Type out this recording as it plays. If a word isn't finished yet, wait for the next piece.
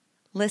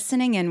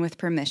Listening in with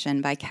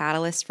Permission by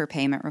Catalyst for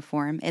Payment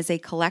Reform is a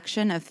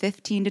collection of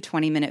 15 to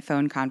 20-minute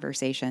phone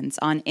conversations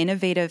on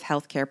innovative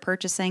healthcare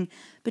purchasing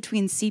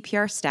between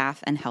CPR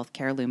staff and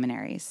healthcare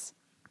luminaries.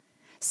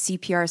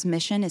 CPR's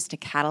mission is to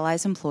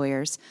catalyze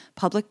employers,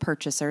 public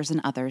purchasers,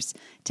 and others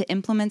to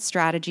implement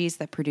strategies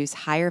that produce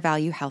higher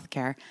value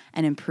healthcare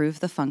and improve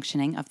the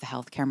functioning of the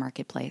healthcare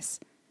marketplace.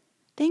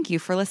 Thank you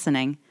for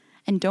listening,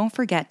 and don't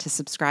forget to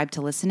subscribe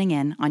to Listening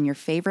In on your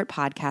favorite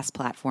podcast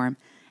platform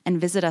and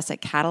visit us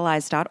at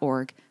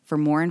catalyze.org for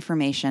more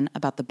information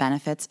about the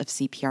benefits of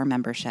CPR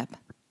membership.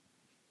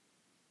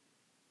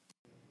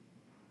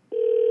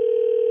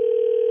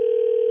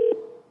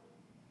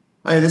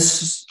 Hi,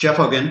 this is Jeff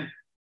Hogan.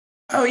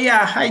 Oh,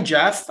 yeah. Hi,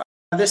 Jeff.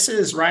 This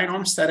is Ryan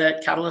Olmstead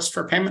at Catalyst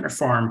for Payment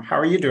Reform. How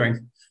are you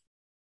doing?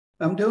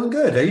 I'm doing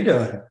good. How you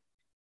doing?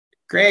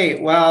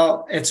 Great.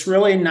 Well, it's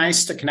really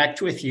nice to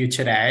connect with you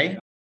today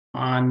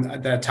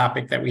on the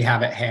topic that we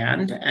have at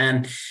hand.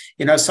 And,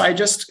 so I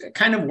just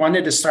kind of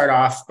wanted to start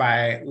off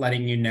by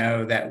letting you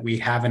know that we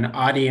have an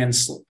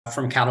audience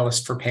from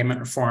Catalyst for Payment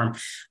Reform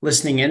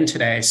listening in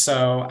today.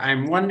 So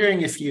I'm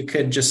wondering if you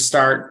could just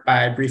start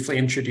by briefly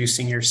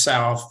introducing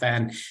yourself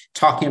and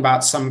talking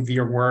about some of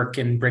your work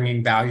in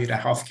bringing value to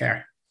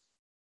healthcare.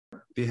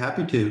 Be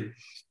happy to.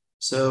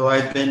 So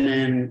I've been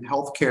in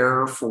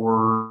healthcare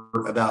for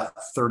about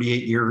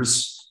 38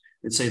 years.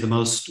 I'd say the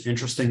most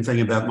interesting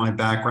thing about my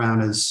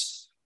background is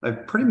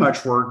I've pretty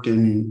much worked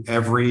in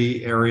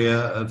every area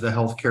of the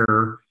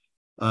healthcare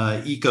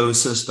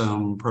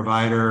ecosystem: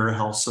 provider,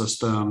 health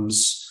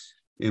systems,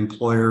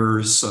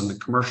 employers on the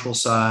commercial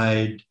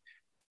side,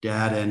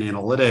 data and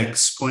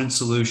analytics, point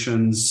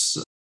solutions.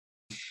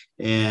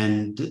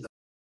 And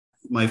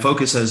my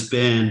focus has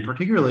been,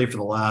 particularly for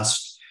the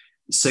last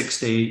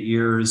 6 to 8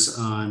 years,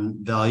 on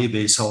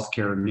value-based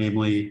healthcare,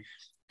 namely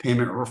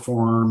payment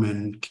reform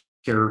and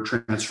care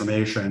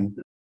transformation.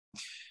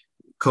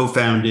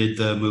 Co-founded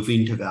the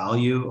Moving to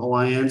Value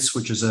Alliance,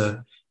 which is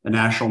a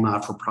national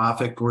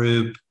not-for-profit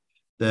group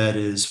that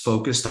is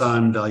focused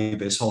on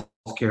value-based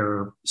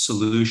healthcare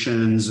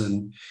solutions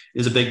and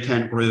is a big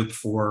tent group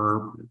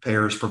for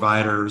payers,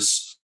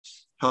 providers,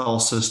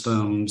 health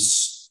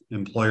systems,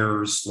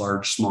 employers,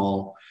 large,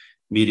 small,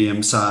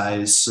 medium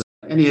size,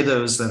 any of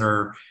those that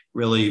are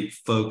really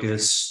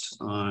focused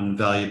on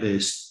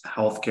value-based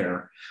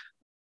healthcare.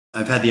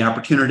 I've had the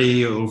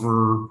opportunity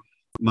over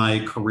my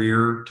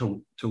career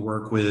to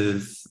work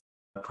with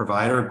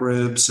provider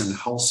groups and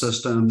health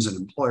systems and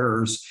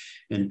employers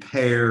and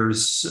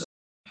payers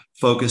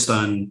focused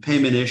on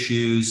payment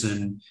issues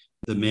and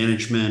the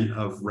management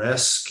of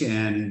risk.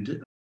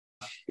 And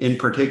in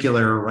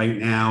particular, right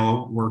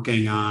now,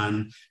 working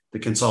on the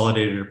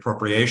Consolidated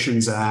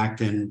Appropriations Act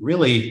and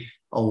really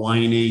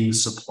aligning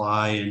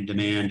supply and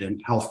demand in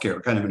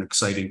healthcare. Kind of an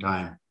exciting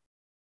time.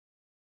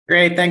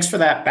 Great. Thanks for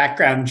that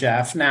background,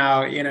 Jeff.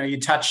 Now, you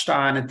touched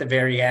on at the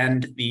very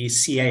end the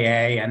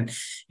CAA, and,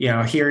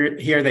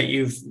 hear that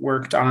you've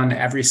worked on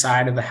every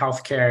side of the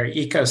healthcare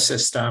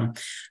ecosystem.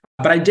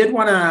 But I did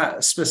want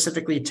to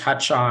specifically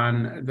touch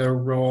on the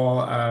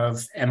role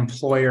of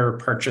employer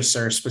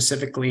purchaser,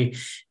 specifically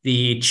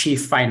the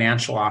chief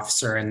financial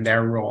officer and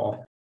their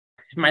role.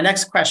 My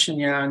next question,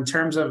 in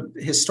terms of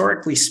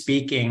historically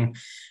speaking,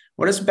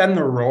 what has been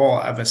the role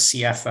of a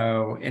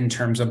CFO in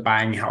terms of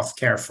buying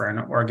healthcare for an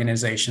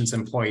organization's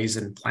employees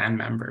and plan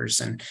members?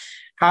 And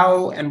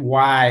how and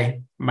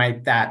why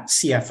might that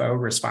CFO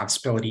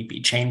responsibility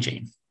be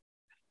changing?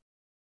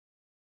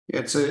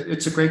 It's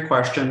a great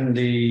question.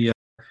 The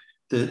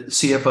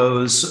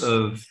CFOs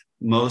of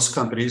most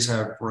companies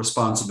have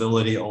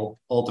responsibility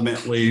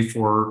ultimately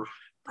for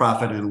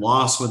profit and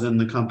loss within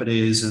the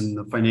companies and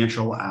the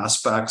financial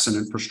aspects and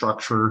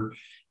infrastructure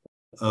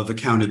of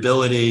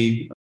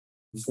accountability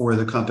for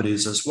the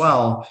companies as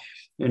well.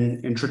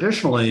 And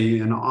traditionally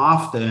and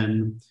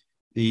often,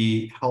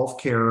 the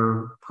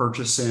healthcare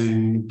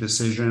purchasing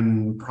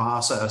decision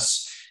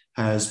process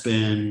has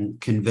been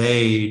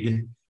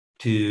conveyed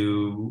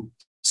to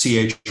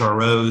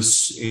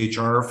CHROs,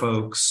 HR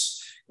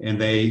folks, and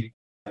they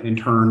in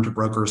turn to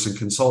brokers and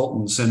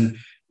consultants. And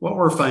what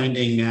we're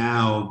finding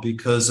now,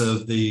 because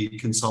of the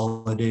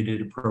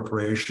Consolidated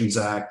Appropriations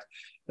Act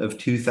of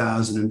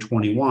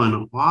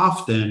 2021,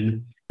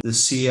 often the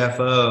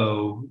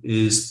CFO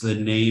is the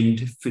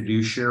named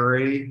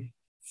fiduciary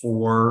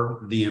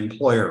for the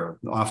employer.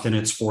 Often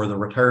it's for the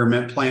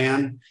retirement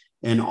plan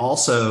and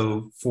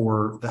also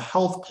for the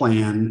health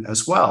plan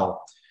as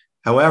well.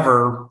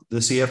 However, the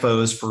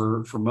CFOs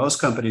for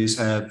most companies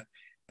have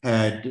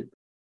had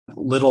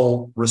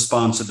little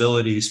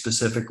responsibility,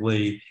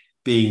 specifically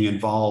being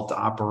involved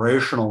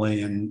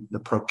operationally in the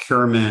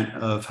procurement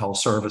of health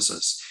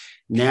services.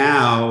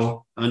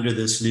 Now, under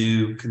this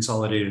new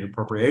Consolidated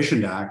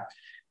Appropriations Act,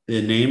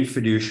 the named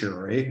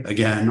fiduciary,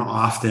 again,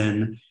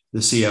 often the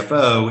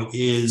CFO,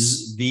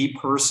 is the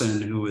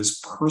person who is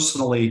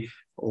personally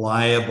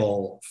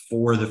liable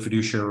for the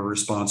fiduciary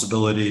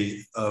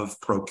responsibility of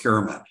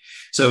procurement.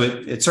 So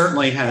it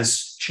certainly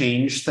has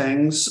changed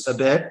things a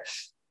bit.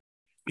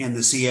 And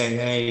the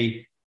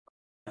CAA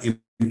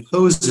in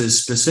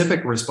imposes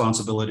specific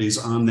responsibilities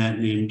on that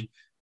named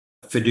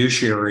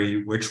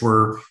fiduciary, which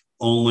we're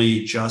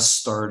only just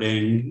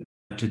starting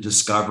to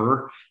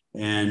discover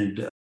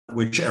and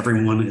which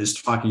everyone is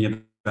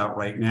talking about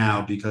right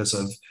now because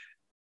of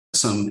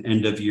some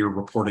end of year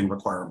reporting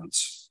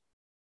requirements.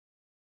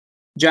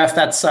 Jeff,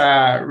 that's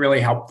a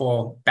really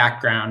helpful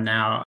background.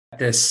 Now,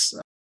 this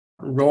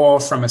role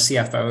from a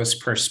CFO's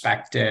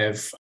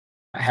perspective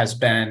has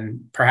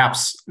been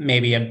perhaps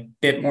maybe a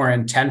bit more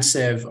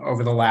intensive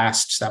over the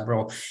last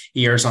several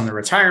years on the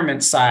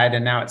retirement side.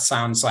 And now it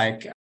sounds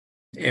like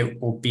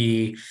it will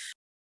be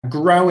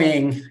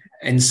growing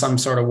in some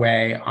sort of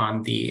way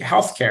on the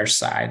healthcare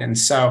side. And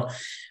so,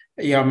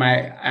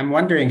 I'm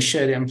wondering,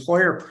 should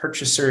employer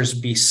purchasers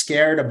be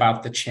scared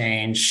about the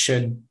change?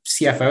 Should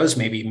CFOs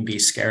maybe even be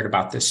scared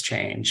about this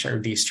change or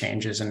these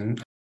changes, and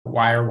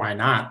why or why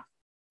not?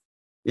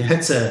 Yeah,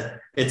 it's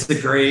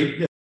a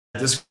great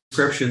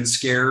description.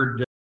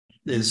 Scared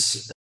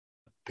is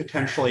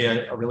potentially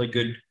a really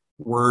good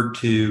word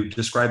to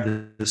describe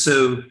this.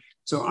 So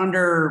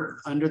under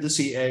the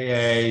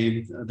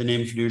CAA, the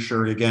name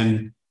fiduciary,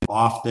 again,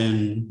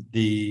 often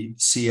the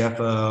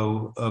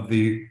CFO of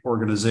the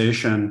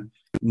organization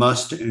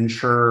must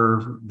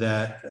ensure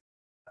that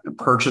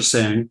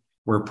purchasing,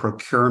 where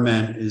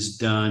procurement is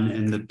done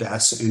in the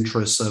best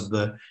interests of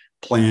the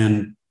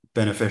plan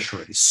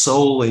beneficiaries,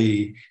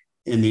 solely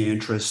in the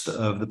interest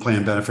of the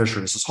plan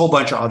beneficiaries. There's a whole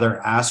bunch of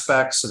other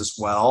aspects as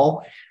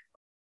well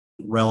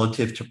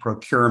relative to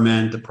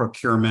procurement. The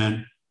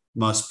procurement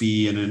must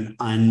be in an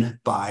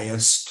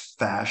unbiased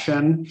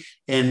fashion.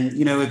 And,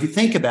 if you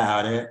think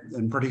about it,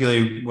 and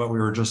particularly what we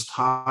were just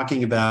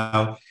talking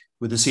about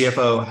with the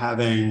CFO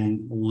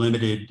having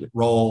limited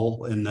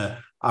role in the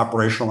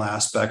operational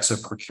aspects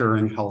of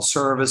procuring health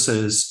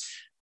services,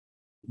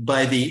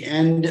 by the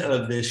end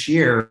of this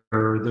year,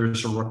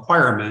 there's a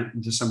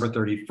requirement, December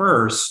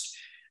 31st,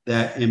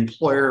 that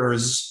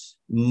employers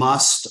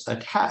must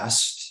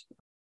attest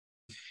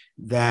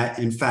that,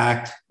 in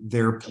fact,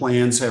 their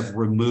plans have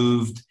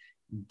removed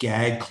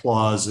gag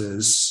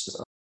clauses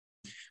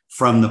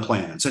from the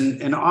plans.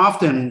 And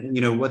often,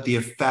 what the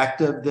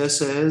effect of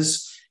this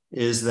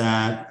is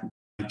that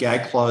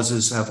gag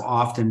clauses have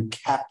often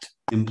kept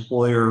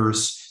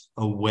employers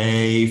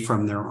away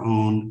from their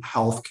own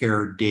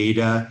healthcare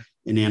data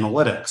and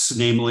analytics,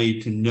 namely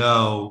to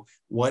know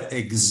what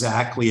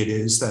exactly it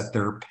is that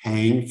they're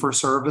paying for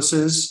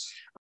services,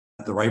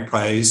 at the right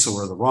price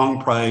or the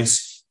wrong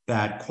price,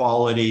 bad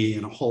quality,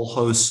 and a whole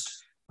host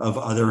of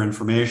other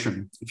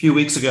information. A few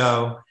weeks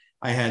ago,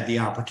 I had the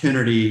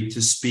opportunity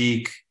to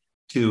speak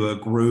to a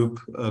group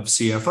of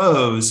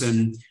CFOs,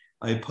 and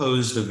I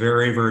posed a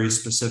very, very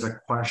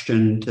specific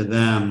question to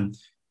them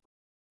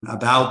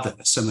about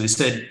this. And I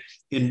said,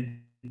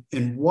 in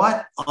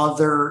what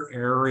other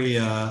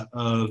area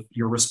of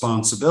your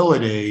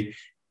responsibility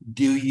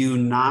do you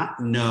not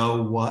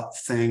know what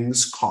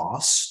things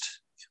cost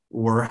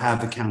or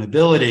have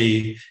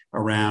accountability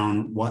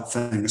around what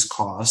things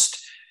cost?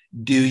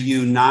 Do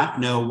you not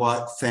know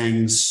what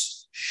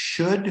things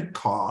should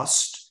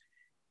cost,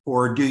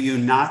 or do you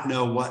not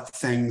know what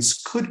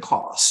things could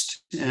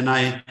cost? And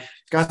I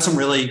got some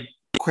really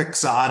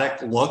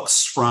quixotic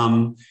looks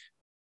from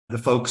the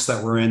folks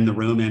that were in the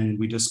room, and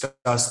we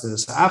discussed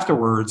this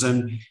afterwards.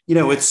 And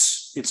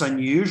it's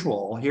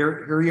unusual.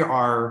 Here you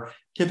are,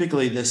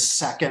 typically the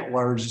second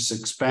largest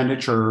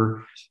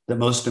expenditure that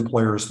most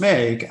employers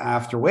make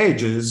after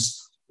wages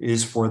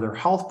is for their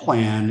health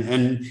plan.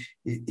 And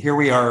here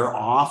we are,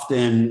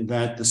 often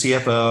that the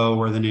CFO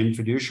or the named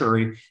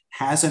fiduciary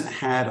hasn't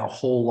had a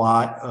whole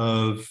lot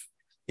of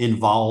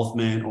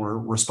involvement or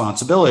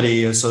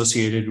responsibility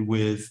associated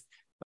with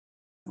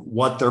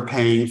what they're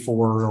paying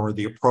for or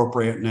the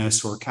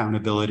appropriateness or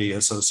accountability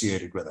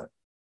associated with it.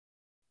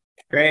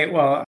 Great.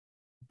 Well,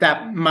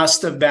 that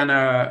must have been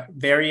a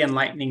very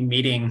enlightening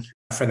meeting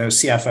for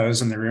those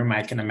CFOs in the room,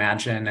 I can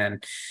imagine.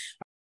 And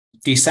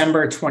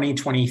December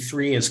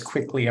 2023 is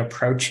quickly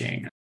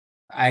approaching.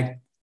 I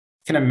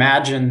can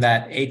imagine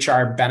that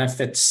HR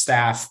benefits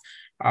staff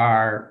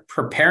are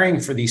preparing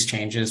for these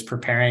changes,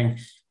 preparing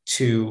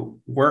to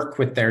work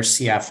with their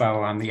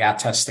CFO on the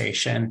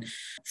attestation.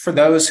 For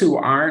those who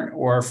aren't,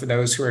 or for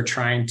those who are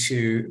trying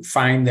to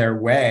find their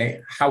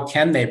way, how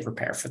can they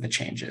prepare for the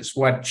changes?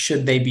 What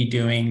should they be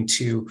doing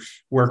to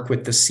work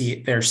with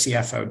their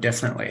CFO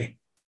differently?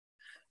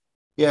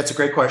 Yeah, it's a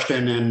great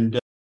question. And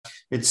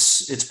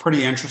it's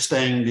pretty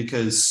interesting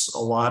because a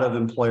lot of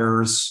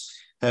employers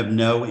have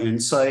no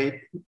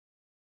insight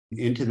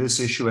into this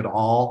issue at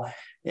all.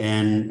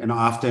 And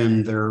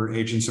often their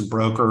agents and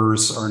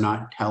brokers are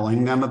not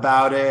telling them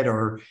about it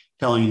or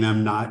telling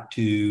them not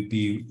to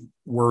be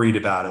worried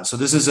about it. So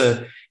this is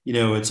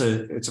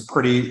it's a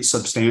pretty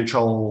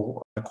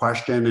substantial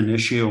question and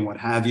issue and what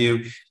have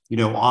you.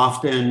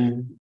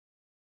 Often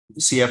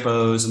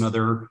CFOs and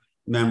other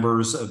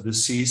members of the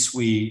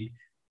C-suite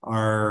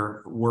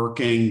are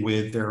working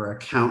with their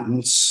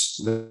accountants,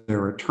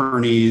 their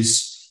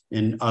attorneys,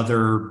 and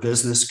other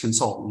business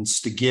consultants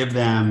to give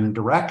them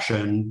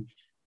direction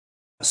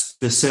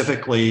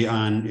specifically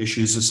on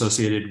issues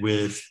associated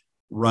with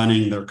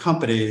running their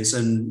companies.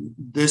 And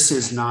this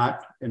is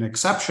not an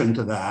exception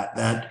to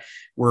that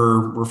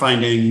we're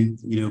finding,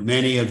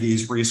 many of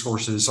these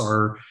resources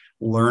are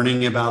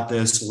learning about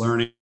this,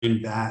 learning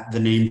that the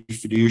name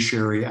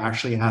fiduciary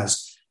actually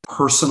has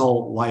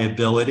personal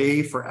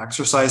liability for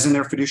exercising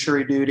their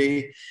fiduciary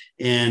duty,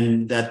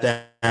 and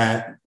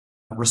that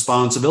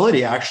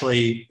responsibility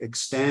actually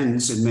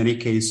extends in many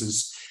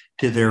cases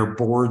to their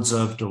boards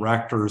of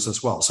directors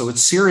as well. So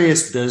it's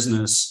serious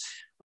business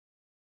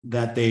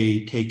that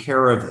they take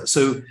care of this.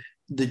 So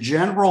the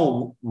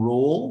general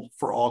rule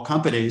for all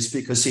companies,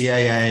 because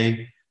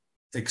CAA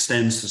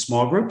extends to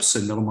small groups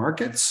and middle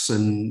markets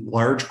and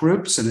large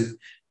groups, and it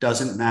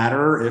doesn't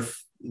matter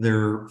if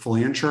they're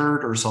fully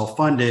insured or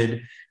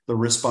self-funded, the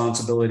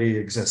responsibility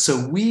exists.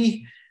 So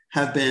we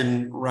have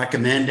been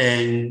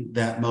recommending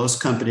that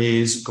most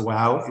companies go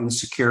out and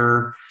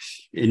secure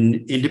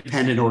an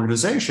independent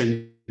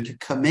organization to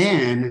come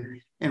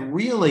in and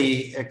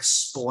really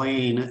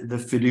explain the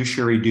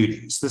fiduciary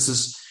duties.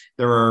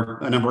 There are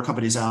a number of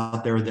companies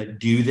out there that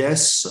do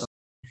this.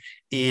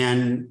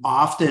 And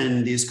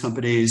often these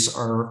companies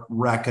are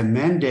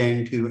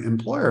recommending to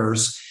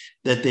employers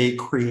that they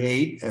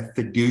create a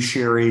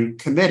fiduciary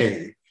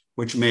committee,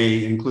 which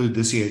may include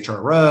the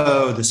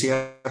CHRO, the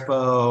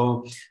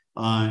CFO,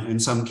 in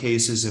some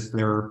cases, if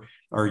there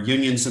are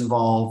unions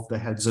involved, the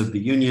heads of the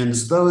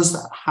unions, those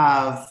that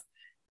have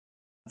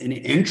an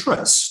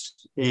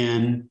interest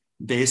in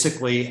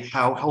basically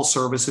how health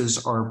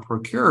services are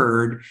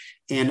procured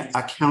and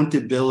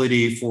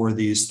accountability for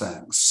these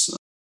things.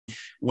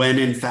 When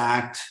in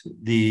fact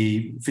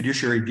the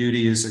fiduciary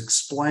duty is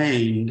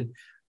explained,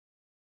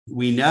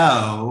 we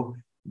know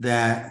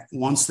that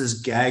once this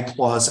gag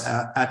clause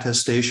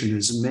attestation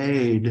is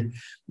made,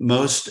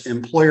 most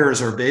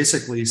employers are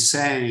basically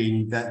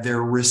saying that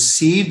they're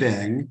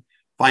receiving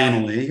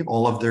finally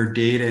all of their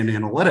data and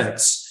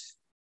analytics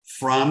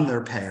from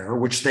their payer,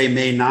 which they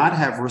may not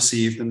have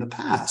received in the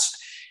past.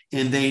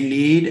 And they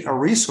need a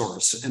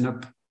resource, an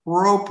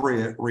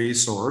appropriate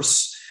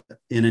resource,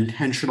 an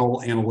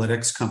intentional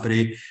analytics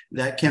company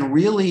that can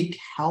really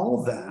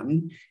tell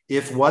them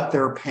if what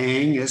they're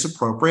paying is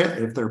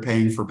appropriate, if they're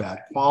paying for bad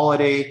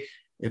quality,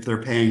 if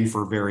they're paying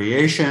for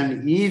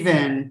variation,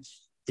 even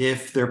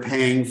if they're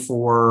paying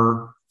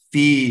for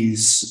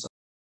fees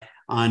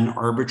on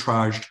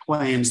arbitraged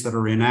claims that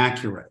are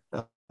inaccurate.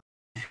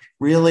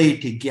 Really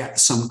to get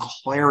some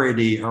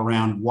clarity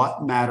around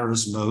what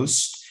matters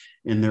most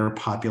in their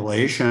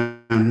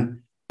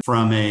population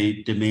from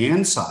a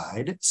demand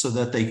side so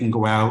that they can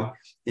go out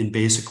and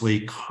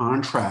basically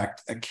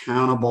contract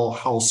accountable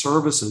health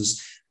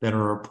services that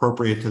are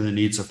appropriate to the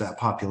needs of that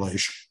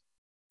population.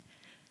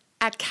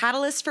 At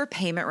Catalyst for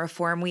Payment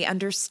Reform, we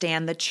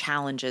understand the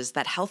challenges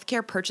that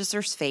healthcare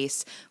purchasers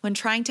face when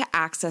trying to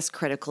access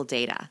critical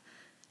data.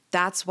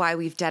 That's why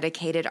we've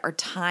dedicated our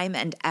time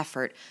and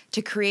effort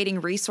to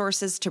creating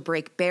resources to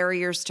break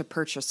barriers to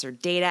purchaser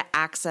data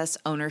access,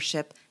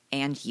 ownership,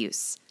 and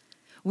use.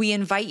 We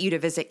invite you to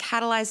visit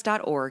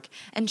catalyze.org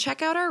and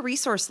check out our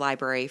resource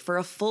library for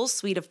a full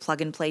suite of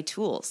plug-and-play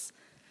tools.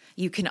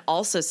 You can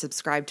also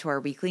subscribe to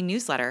our weekly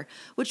newsletter,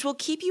 which will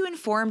keep you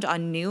informed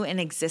on new and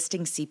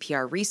existing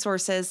CPR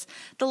resources,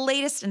 the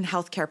latest in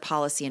healthcare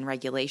policy and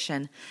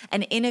regulation,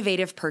 and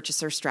innovative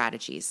purchaser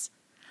strategies.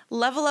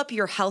 Level up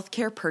your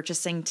healthcare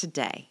purchasing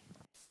today.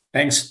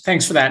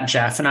 Thanks for that,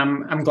 Jeff. And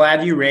I'm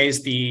glad you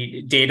raised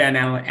the data and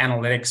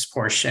analytics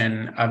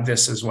portion of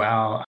this as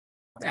well.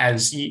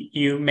 As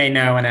you may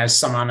know, and as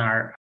some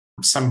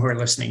who are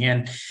listening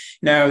in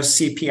know,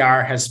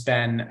 CPR has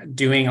been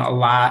doing a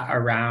lot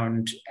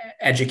around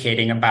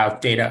educating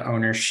about data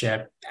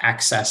ownership,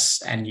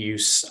 access, and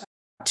use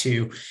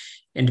to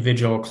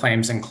individual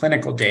claims and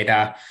clinical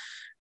data.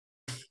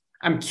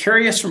 I'm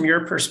curious from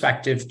your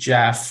perspective,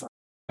 Jeff,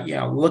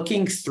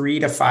 looking 3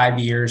 to 5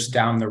 years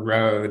down the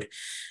road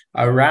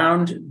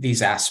around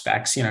these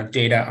aspects,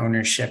 data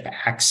ownership,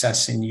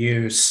 access, and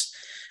use,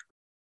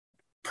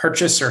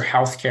 purchaser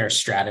healthcare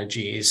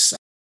strategies,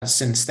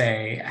 since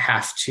they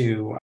have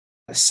to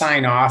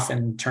sign off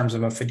in terms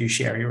of a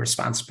fiduciary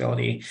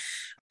responsibility,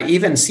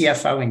 even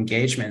CFO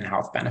engagement in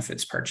health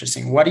benefits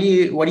purchasing. What do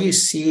you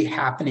see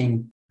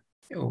happening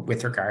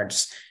with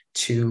regards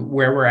to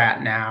where we're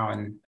at now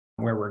and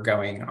where we're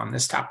going on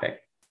this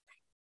topic?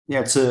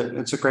 Yeah, it's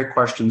a great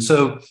question.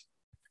 So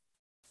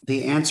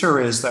the answer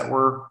is that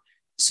we're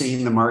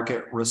seeing the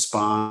market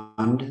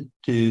respond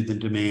to the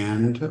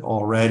demand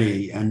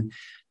already. And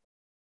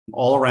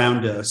all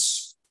around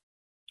us,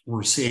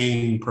 we're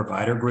seeing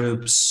provider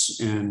groups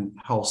and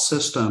health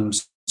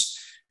systems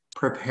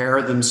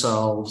prepare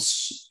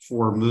themselves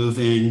for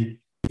moving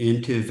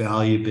into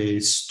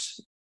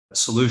value-based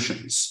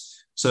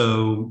solutions.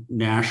 So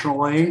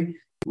nationally,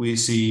 we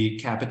see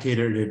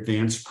capitated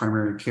advanced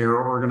primary care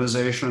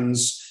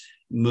organizations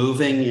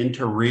moving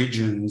into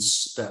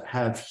regions that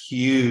have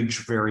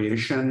huge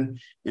variation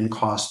in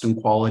cost and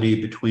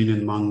quality between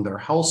and among their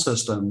health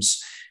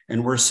systems.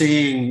 And we're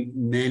seeing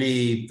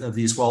many of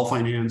these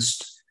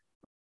well-financed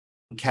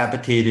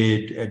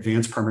capitated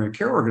advanced primary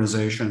care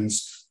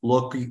organizations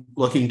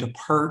looking to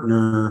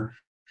partner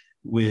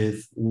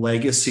with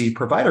legacy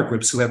provider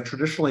groups who have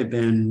traditionally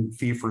been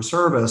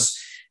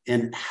fee-for-service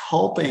and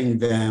helping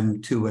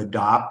them to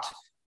adopt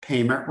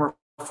payment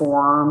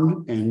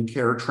reform and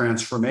care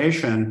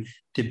transformation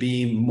to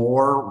be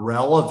more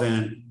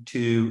relevant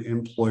to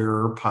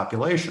employer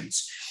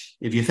populations.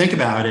 If you think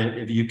about it,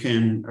 if you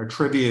can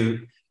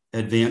attribute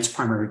advanced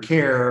primary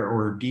care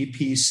or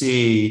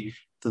DPC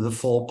to the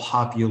full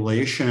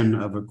population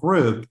of a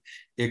group,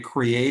 it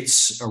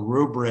creates a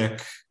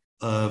rubric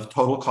of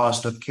total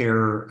cost of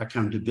care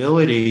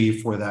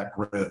accountability for that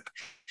group.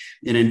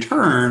 And in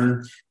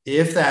turn,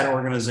 if that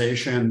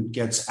organization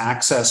gets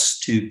access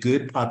to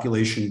good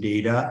population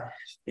data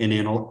and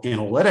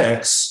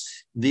analytics,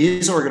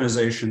 these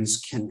organizations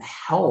can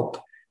help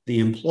the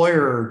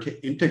employer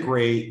to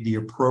integrate the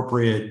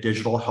appropriate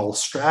digital health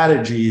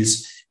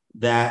strategies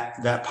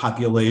that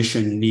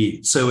population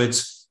needs. So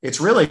it's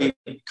really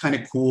kind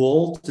of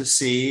cool to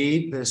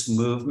see this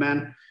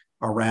movement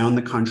around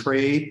the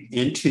country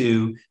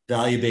into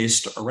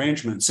value-based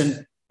arrangements.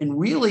 And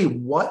really,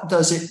 what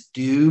does it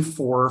do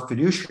for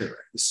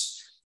fiduciaries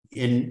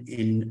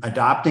in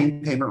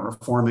adopting payment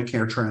reform and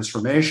care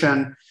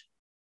transformation?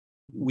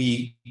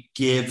 We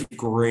give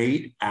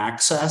great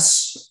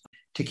access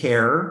to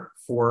care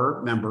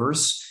for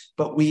members,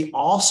 but we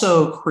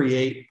also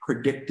create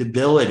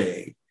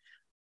predictability.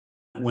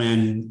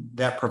 When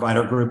that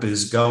provider group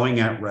is going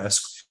at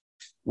risk,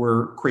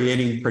 we're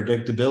creating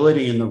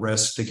predictability in the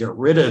risk to get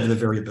rid of the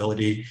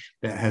variability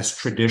that has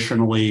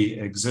traditionally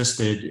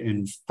existed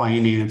in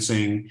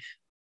financing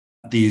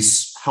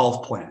these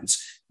health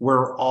plans.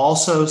 We're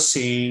also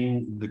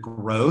seeing the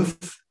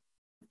growth,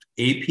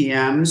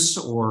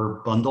 APMs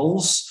or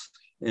bundles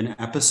in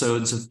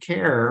episodes of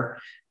care.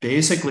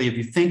 Basically, if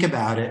you think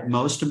about it,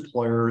 most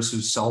employers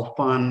who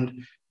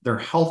self-fund their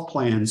health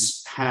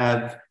plans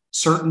have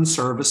certain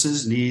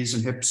services, knees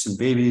and hips and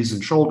babies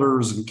and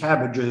shoulders and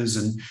cabbages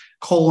and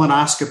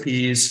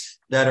colonoscopies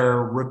that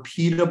are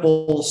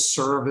repeatable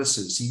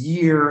services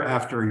year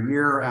after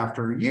year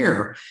after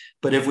year.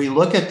 But if we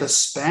look at the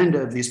spend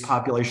of these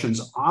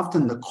populations,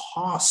 often the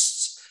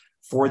costs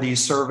for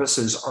these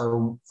services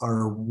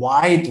are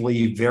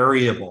widely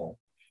variable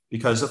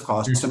because of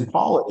costs and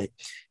quality.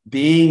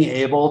 Being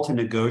able to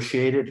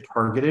negotiate a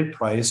targeted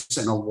price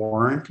and a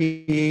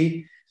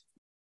warranty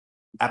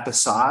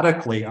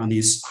episodically on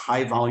these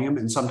high volume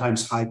and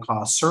sometimes high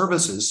cost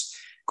services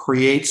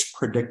creates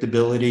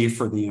predictability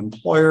for the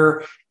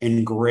employer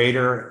and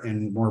greater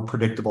and more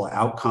predictable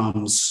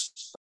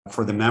outcomes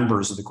for the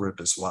members of the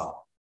group as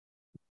well.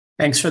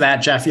 Thanks for that,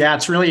 Jeff. Yeah,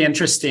 it's really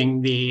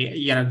interesting.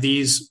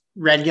 These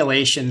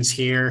regulations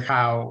here,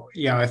 how,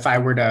 if I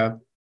were to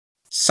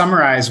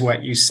summarize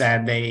what you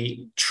said,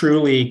 they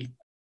truly,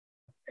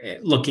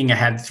 looking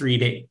ahead 3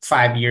 to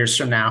 5 years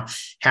from now,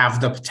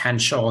 have the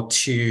potential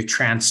to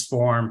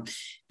transform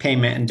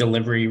payment and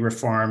delivery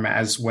reform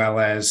as well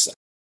as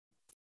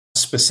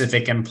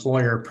specific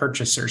employer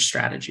purchaser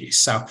strategies.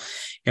 So,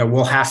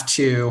 we'll have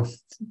to,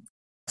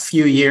 a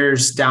few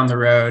years down the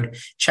road,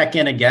 check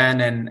in again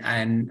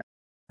and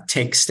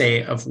take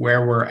state of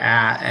where we're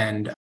at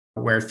and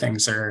where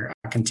things are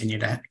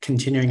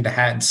continuing to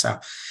head. So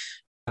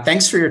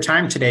thanks for your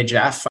time today,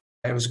 Jeff.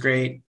 It was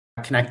great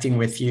connecting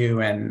with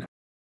you and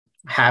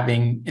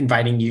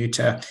inviting you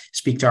to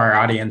speak to our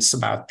audience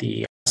about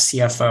the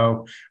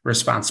CFO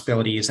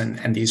responsibilities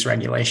and these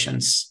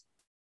regulations.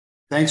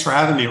 Thanks for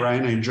having me,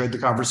 Ryan. I enjoyed the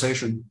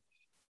conversation.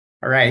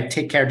 All right.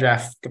 Take care,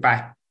 Jeff.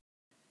 Goodbye.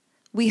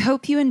 We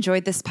hope you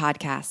enjoyed this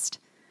podcast.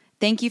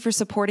 Thank you for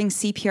supporting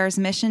CPR's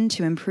mission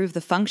to improve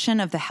the function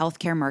of the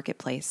healthcare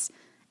marketplace.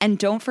 And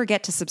don't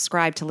forget to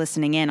subscribe to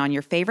Listening In on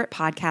your favorite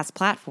podcast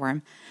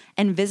platform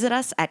and visit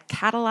us at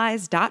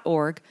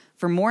catalyze.org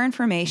for more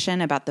information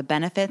about the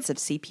benefits of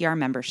CPR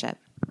membership.